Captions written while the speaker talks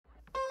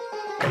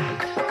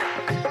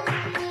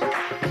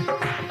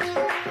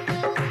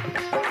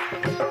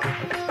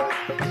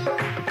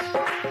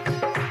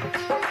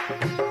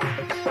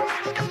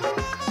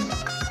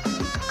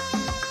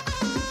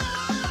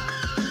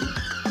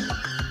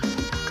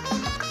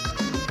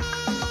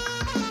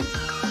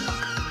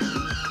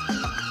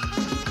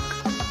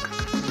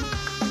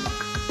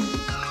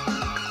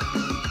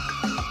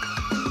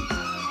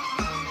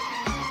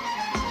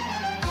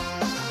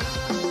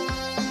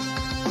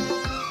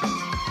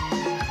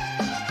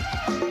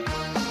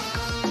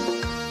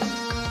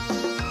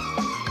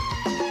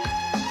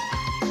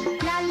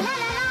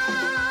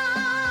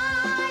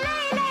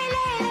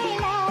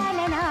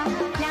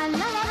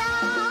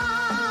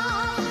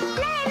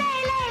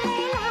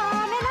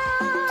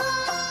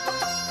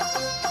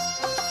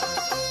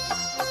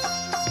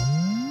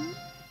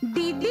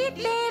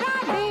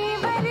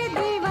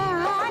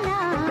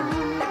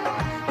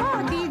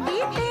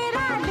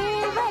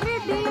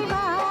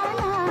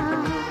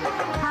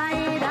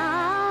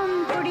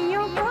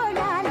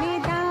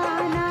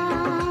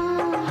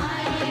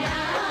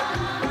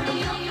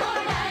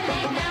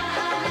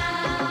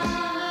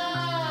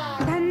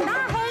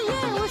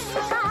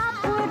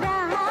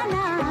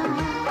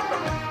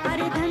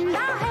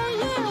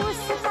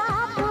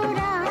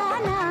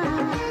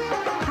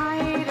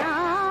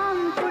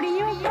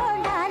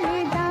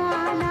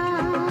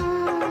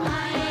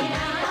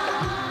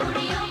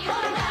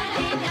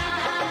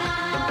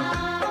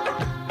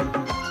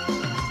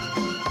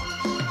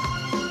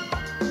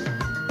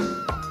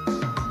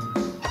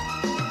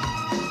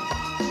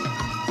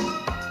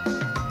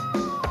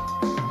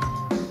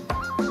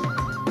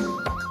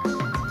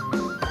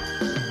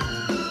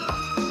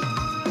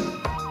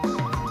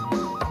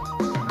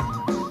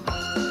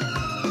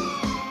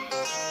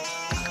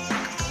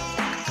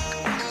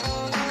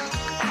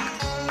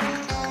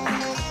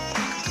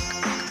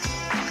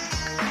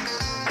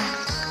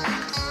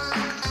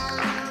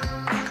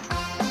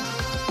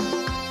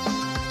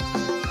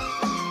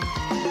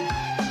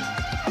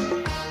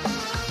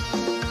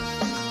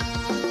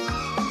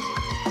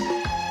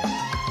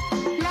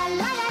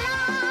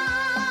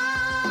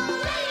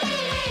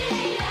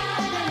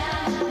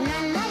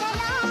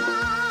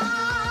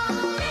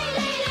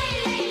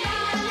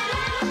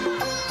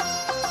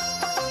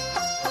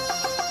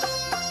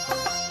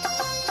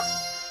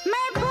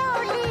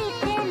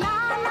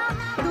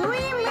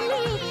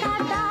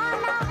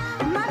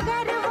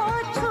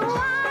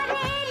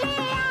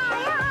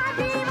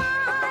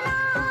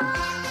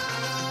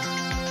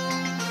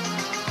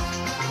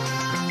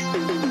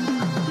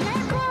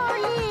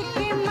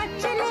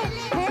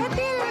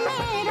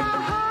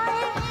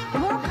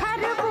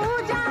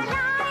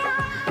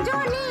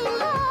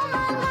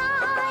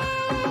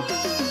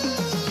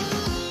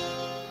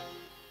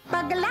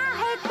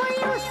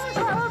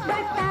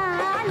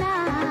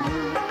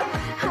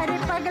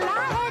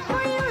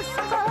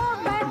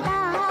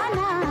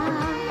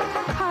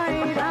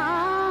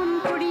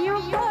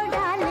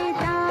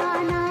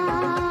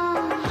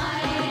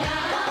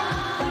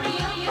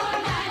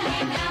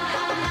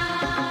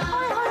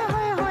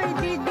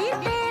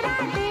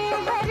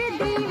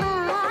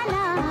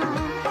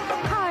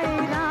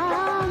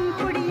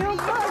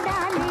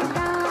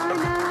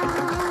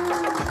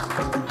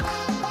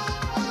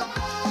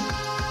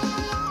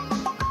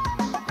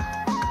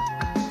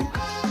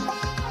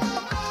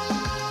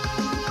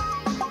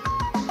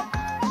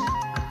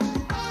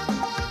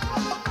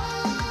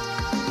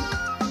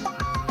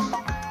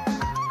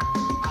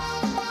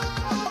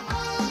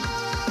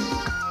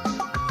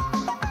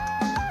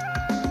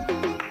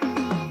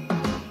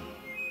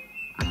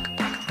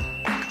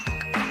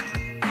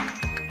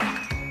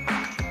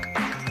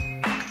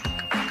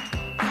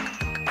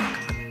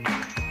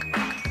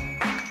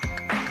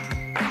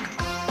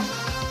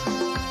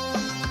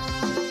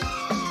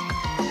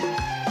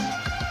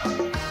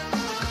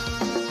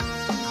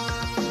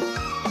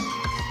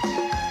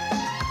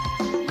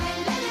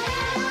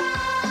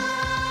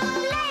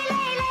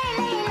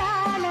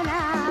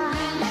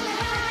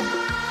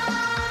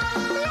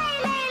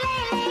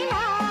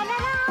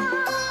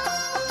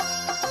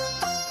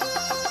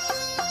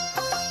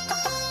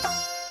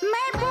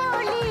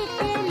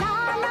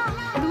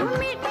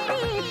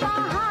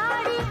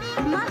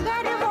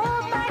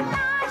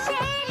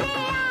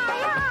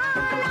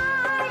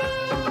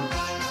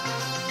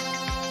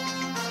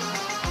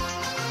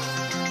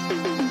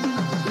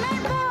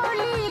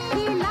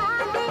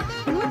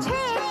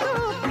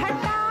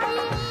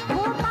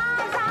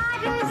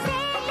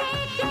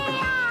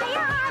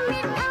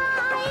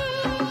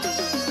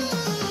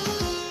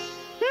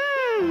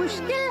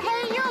मुश्किल है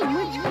यूं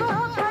मुझको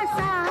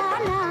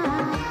फसाना,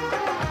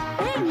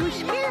 ये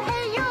मुश्किल है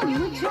यूं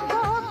मुझको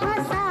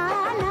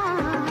फसाना।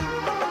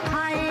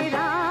 हाय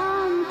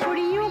राम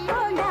कुड़ियों को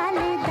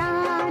डाले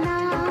दाना,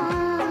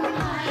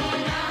 हाय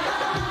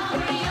राम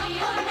कुड़ियों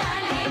को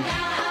डाले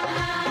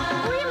दाना।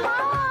 उई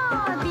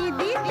माँ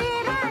दीदी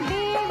तेरा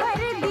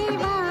देवर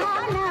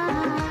दीवाना,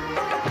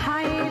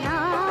 हाय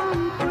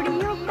राम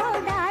कुड़ियों को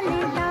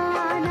डाले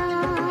दाना।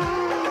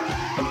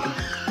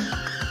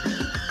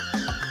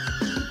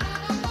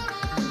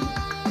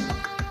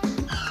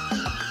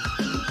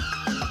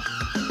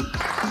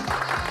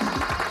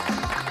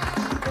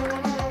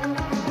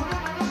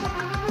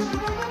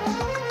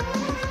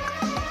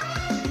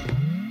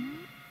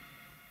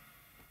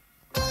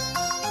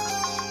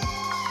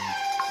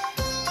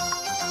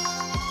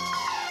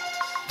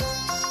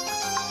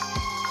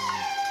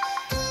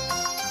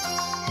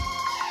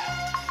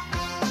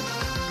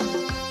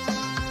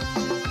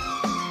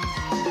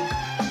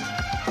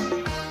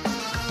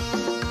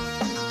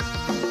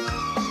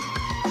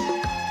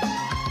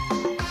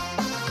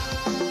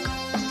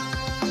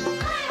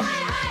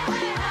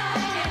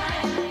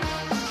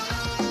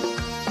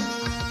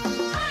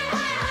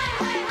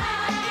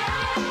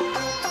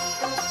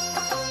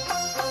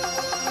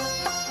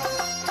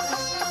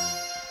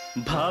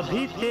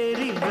 भाभी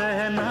तेरी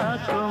बहना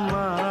को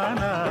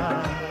माना,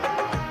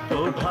 ओ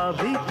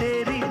भाभी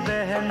तेरी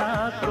बहना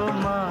को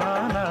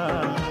माना।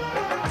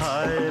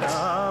 हाय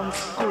राम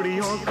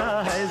कुड़ियों का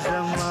है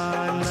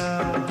जमाना,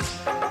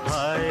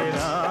 हाय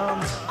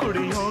राम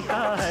कुड़ियों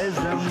का है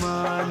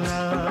जमाना।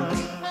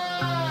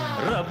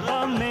 रब्बा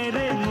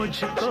मेरे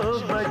मुझको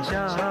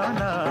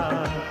बचाना,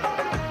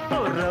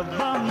 ओ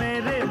रब्बा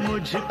मेरे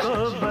मुझको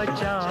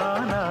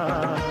बचाना।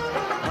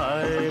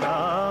 हाय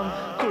राम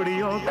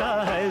कुड़ियों का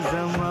है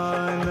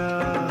जमाना,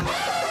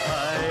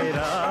 हाय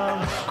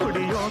राम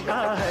कुड़ियों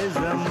का है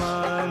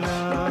जमाना।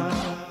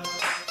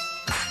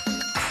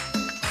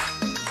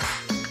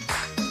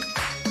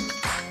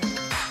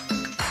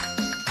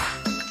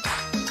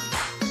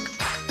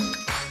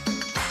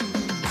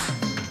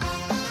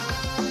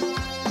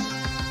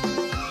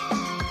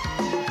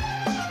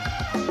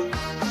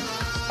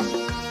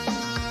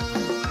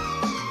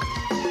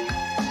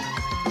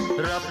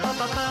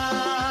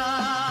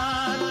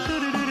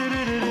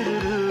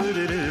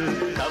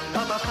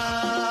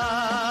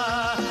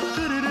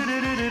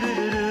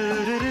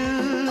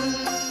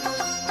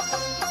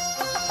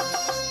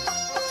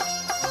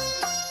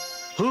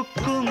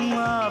 हुक्म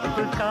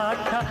आपका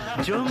था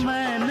जो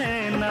मैंने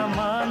न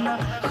माना,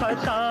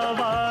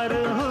 खतावार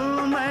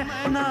हूँ मैं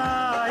ना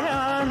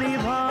आया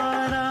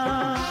निभाना।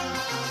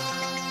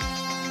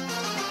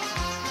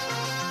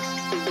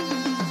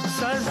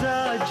 सजा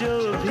जो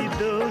भी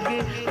दोगे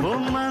वो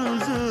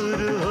मंजूर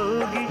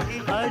होगी,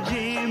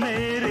 अजी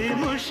मेरी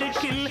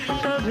मुश्किल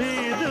कभी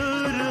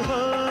दूर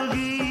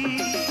होगी।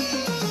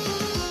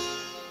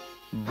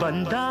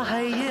 बंदा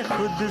है ये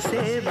खुद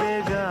से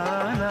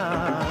बेगाना,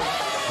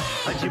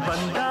 अजी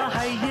बंदा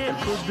है ये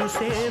खुद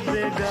से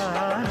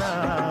बेगाना।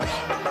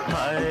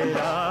 हाय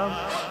राम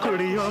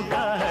कुड़ियों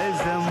का है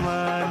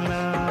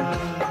जमाना,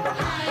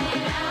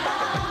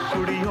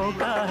 कुड़ियों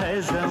का है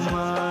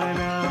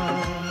जमाना,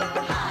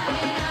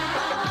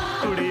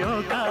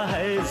 कुड़ियों का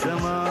है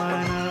जमाना।